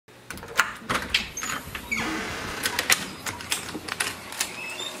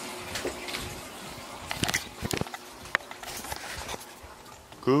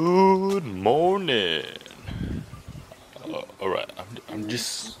Good morning. All right, I'm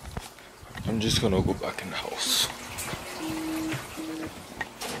just gonna go back in the house.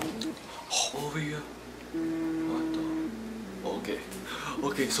 Over here. What the?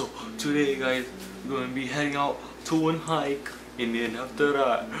 Okay. So today, guys, we're gonna be heading out to one hike, and then after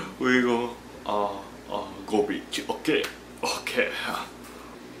that, we're gonna go beach. Okay.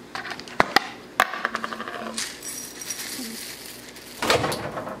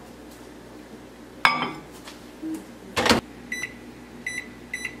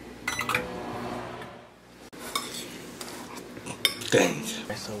 Dang.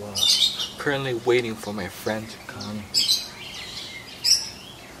 So currently waiting for my friend to come.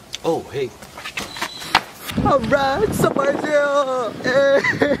 Oh hey. Alright, somebody's here. Hey.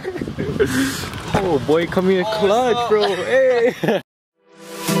 Oh boy, come here clutch, bro. Hey.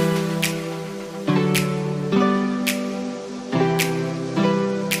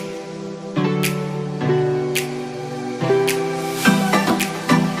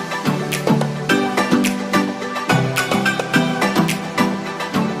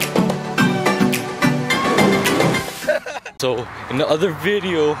 So in the other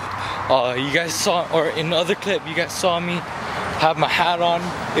video, you guys saw, or in the other clip, you guys saw me have my hat on.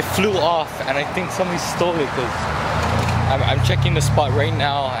 It flew off, and I think somebody stole it because I'm checking the spot right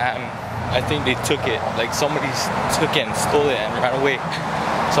now, and I think they took it. Like somebody took it and stole it and ran away.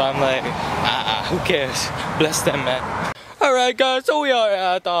 So I'm like, who cares? Bless them, man. All right, guys. So we are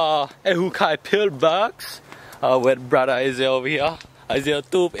at Ehukai Pillbox with brother Isaiah over here. Isaiah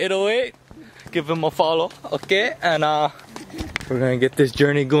Tube 808. Give him a follow, okay? And we're gonna get this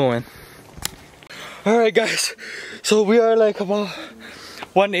journey going. Alright guys, so we are like about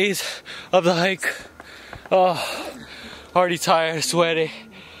 1/8 of the hike. Already tired, sweaty.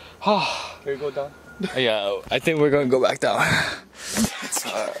 Can we go down? Yeah, I think we're gonna go back down.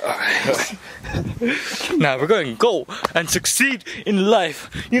 Alright. Now we're gonna go and succeed in life.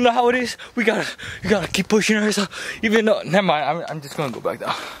 You know how it is? We gotta keep pushing ourselves. Even though, never mind, I'm just gonna go back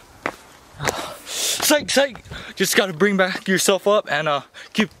down. Psych! Just gotta bring back yourself up and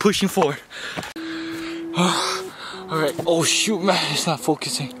keep pushing forward. Alright, oh shoot man, it's not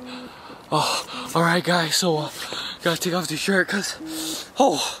focusing. Alright guys, so gotta take off the shirt cause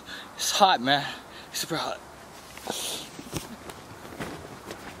it's hot, man. It's super hot.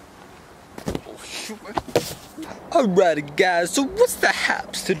 Oh shoot man. Alright guys, so what's the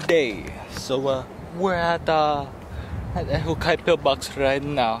haps today? So we're at Ehukai Pillbox right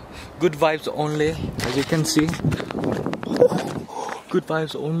now. Good vibes only, as you can see. Good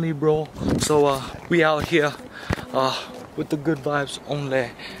vibes only, bro. So we out here with the good vibes only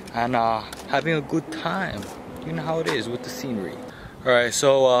and having a good time. You know how it is with the scenery. Alright,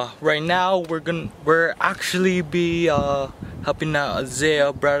 so right now we're actually be helping out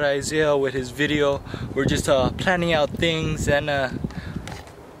Isaiah, brother Isaiah, with his video. We're just planning out things, and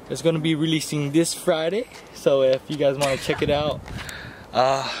it's gonna be releasing this Friday. So if you guys want to check it out,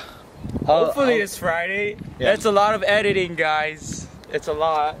 hopefully it's Friday. Yeah. It's a lot of editing, guys. It's a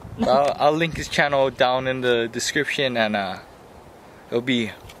lot. I'll link his channel down in the description, and it'll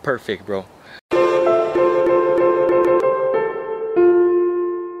be perfect, bro.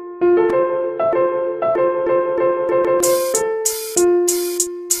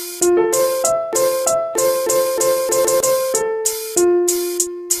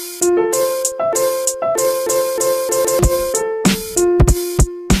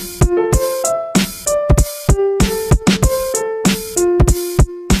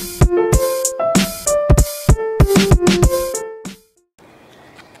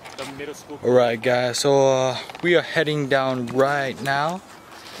 Alright guys, so we are heading down right now,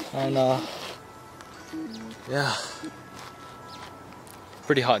 and yeah,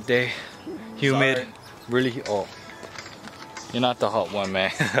 pretty hot day, humid. Sorry. Really, oh, you're not the hot one,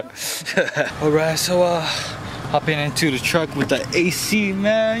 man. Alright, so hopping into the truck with the AC,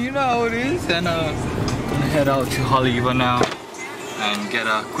 man, you know how it is, and gonna head out to Haleiwa now and get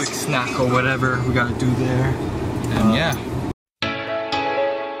a quick snack or whatever we gotta do there, and yeah.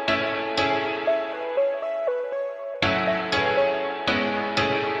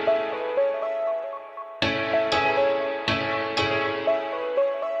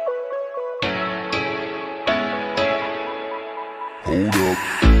 Hold up.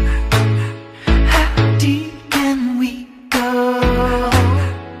 How deep can we go?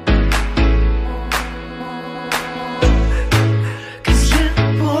 'Cause you're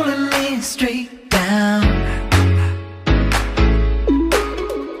pulling me straight down.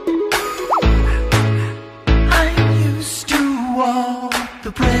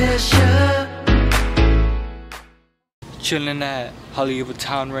 chilling at Hollywood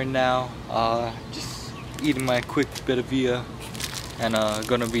Town right now. Just eating my quick bit of via, and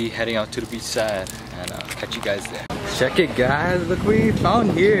gonna be heading out to the beach side, and catch you guys there. Check it, guys! Look what we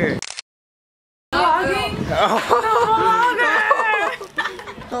found here.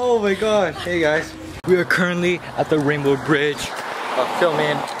 Oh my god! Hey guys, we are currently at the Rainbow Bridge,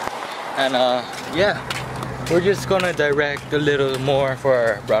 filming, and yeah, we're just gonna direct a little more for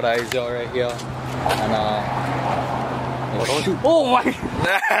our brother Isel right here, and oh shoot! Oh my!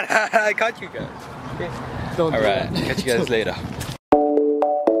 I caught you guys. Okay. All right, catch you guys later.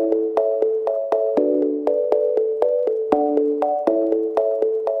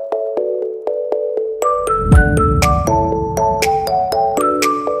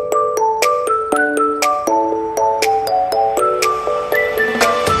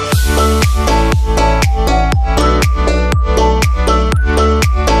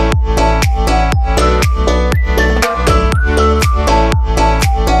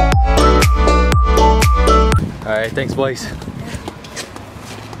 Alright, thanks boys.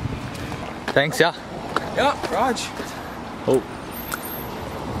 Thanks, yeah. Yeah, Raj. Oh.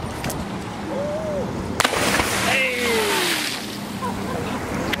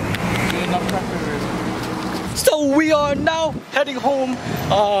 So we are now heading home.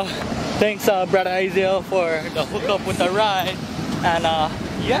 Thanks brother Isel for the hookup with the ride. And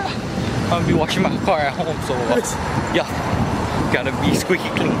yeah, I'm gonna be washing my car at home, so yeah, gotta be squeaky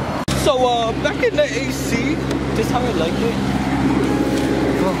clean. So back in the AC, just how I like it.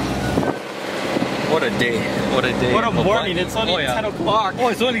 Oh, what a day, what a day. What a morning, it's only 10 o'clock. Oh,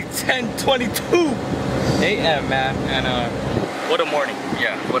 it's only 10:22 a.m. man, and what a morning.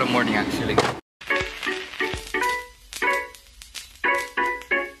 Yeah, what a morning actually.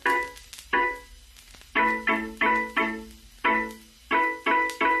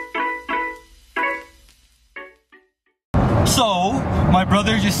 So, my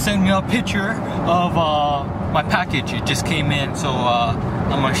brother just sent me a picture of my package. It just came in, so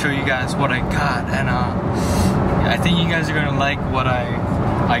I'm gonna show you guys what I got, and I think you guys are gonna like what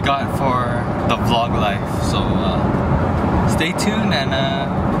I got for the vlog life. So stay tuned, and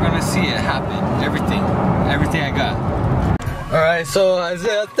we're gonna see it happen. Everything I got. All right, so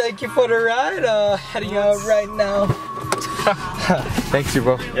Isaiah, thank you for the ride. Heading out right now. Thanks, you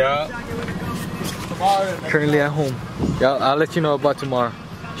bro. Yeah. Currently at home. Yeah, I'll let you know about tomorrow.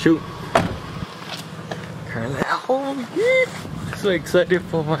 Shoot. Currently at home. So excited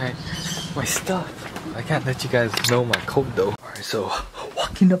for my stuff. I can't let you guys know my code though. Alright, so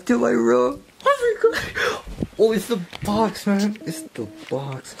walking up to my room. Oh my god. Oh, it's the box, man. It's the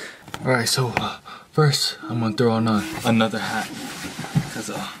box. Alright, so first I'm gonna throw on another hat,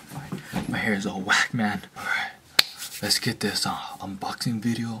 because my hair is all whack, man. Alright, let's get this unboxing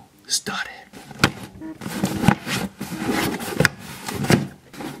video started.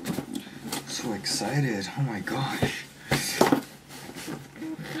 So excited, oh my gosh.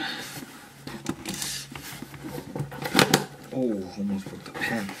 Oh, almost broke the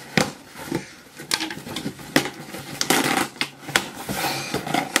pen.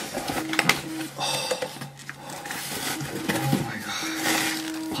 Oh my gosh.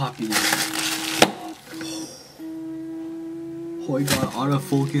 Poppies. Oh, I got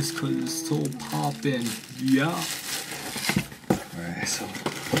autofocus because it's so poppin'. Yeah. Alright, so.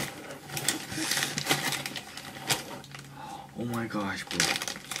 Oh my gosh, bro.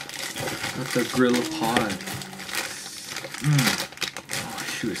 Got the Gorilla Pod. Oh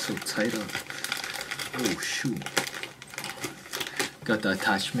shoot, it's so tight up. Oh shoot. Got the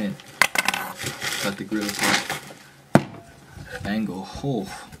attachment. Got the Gorilla Pod. Angle. Oh,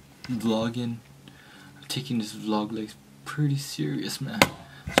 vlogging. I'm taking this vlog like pretty serious, man.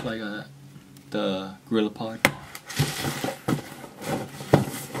 So I got the Gorilla Pod.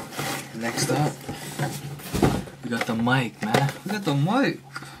 Next up, we got the mic, man. We got the mic.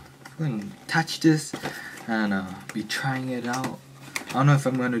 We're gonna attach this and be trying it out. I don't know if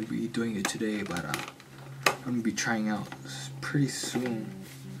I'm gonna be doing it today, but I'm gonna be trying out pretty soon.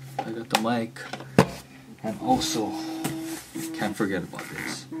 I got the mic, and also can't forget about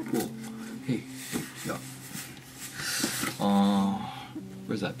this. Whoa, hey, yo.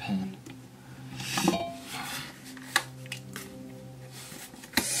 Where's that pen?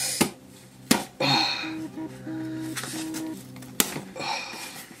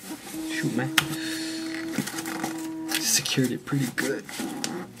 Shoot, man. Secured it pretty good.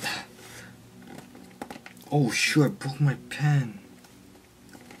 Oh shoot, I broke my pen.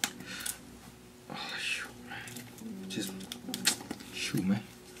 Oh shoot, man. Just shoot, man.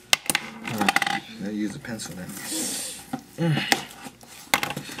 Alright, gotta use a pencil then. Alright.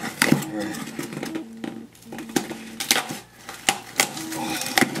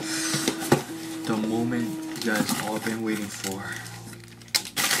 I've been waiting for.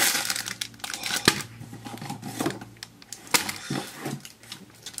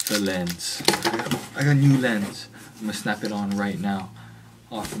 The lens. I got a new lens. I'm gonna snap it on right now.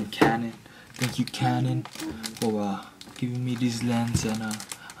 From Canon. Thank you, Canon, for giving me this lens, and I'm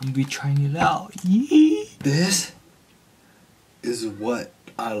gonna be trying it out. Yeah. This is what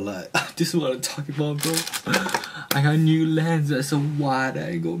I like. This is what I'm talking about, bro. I got a new lens that's a wide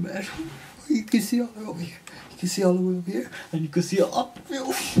angle, man. You can see all the way over here. You can see all the way over here, and you can see up here.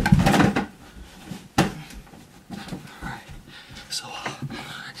 Alright. So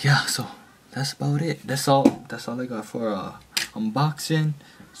yeah, so that's about it. That's all I got for unboxing.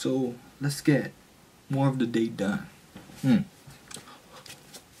 So let's get more of the day done.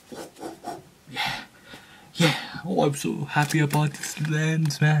 Yeah. Oh, I'm so happy about this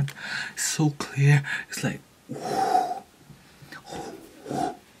lens, man. It's so clear. It's like,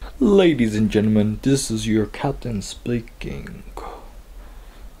 Ladies and gentlemen, this is your captain speaking.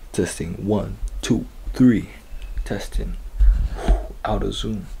 Testing 1, 2, 3. Testing. Out of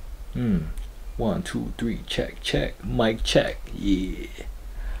zoom. 1, 2, 3. Check. Mic check. Yeah.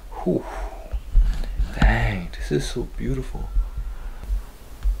 Whew. Dang, this is so beautiful.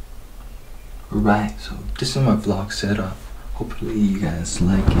 Alright, so this is my vlog setup. Hopefully you guys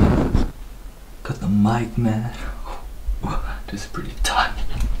like it. Got the mic, man. This is pretty tight.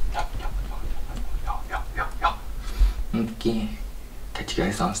 Okay. Catch you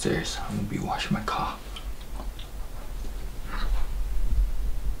guys downstairs. I'm gonna be washing my car.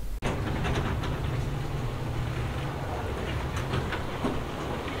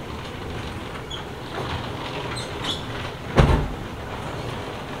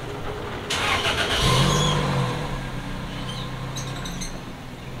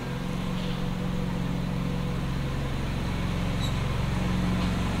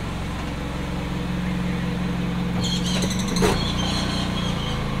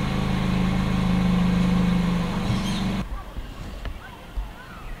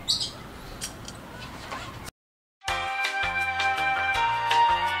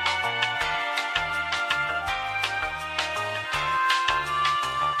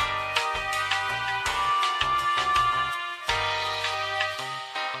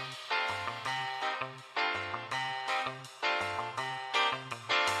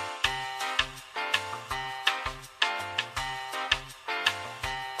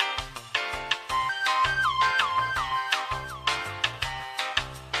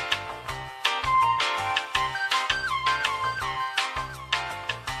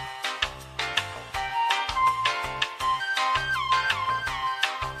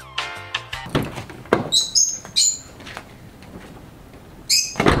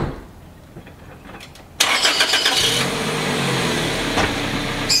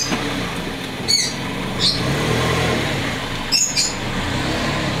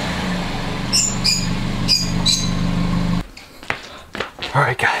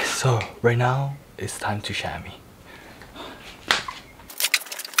 Alright guys, so right now it's time to chamois.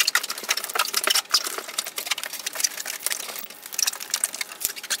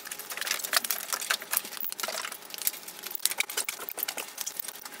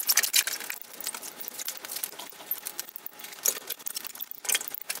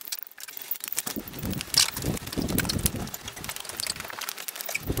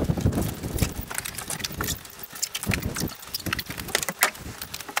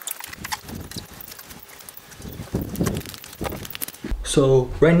 So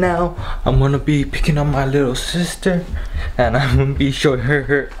right now I'm gonna be picking up my little sister, and I'm gonna be showing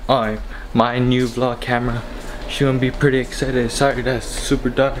her my new vlog camera. She's gonna be pretty excited. Sorry that's super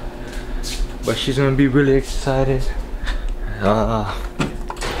dark, but she's gonna be really excited. I'm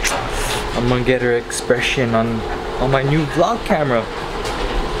gonna get her expression on my new vlog camera.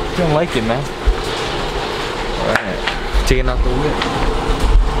 She don't like it, man. Alright, taking out the whip.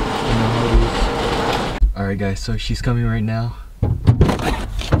 Alright guys, so she's coming right now.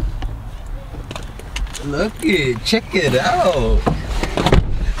 Look it, check it out.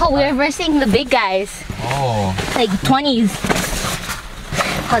 Oh, we're versing the big guys. Oh. Like 20s.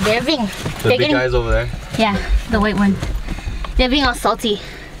 Oh, they're being... The big guys over there? Yeah, the white one. They're being all salty.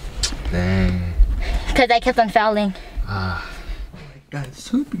 Dang. Because I kept on fouling. Guys,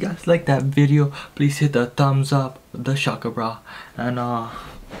 so if you guys like that video, please hit the thumbs up, the shaka bra, and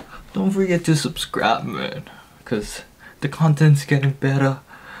don't forget to subscribe, man, because the content's getting better.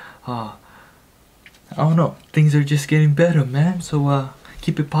 I don't know, things are just getting better, man. So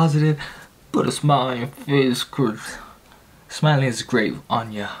keep it positive, put a smile on your face, cause smiling is great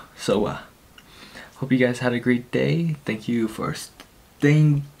on ya. So hope you guys had a great day. Thank you for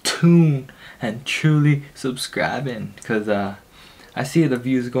staying tuned. tuned and truly subscribing, because I see the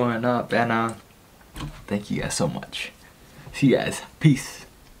views going up, and thank you guys so much. See you guys. Peace.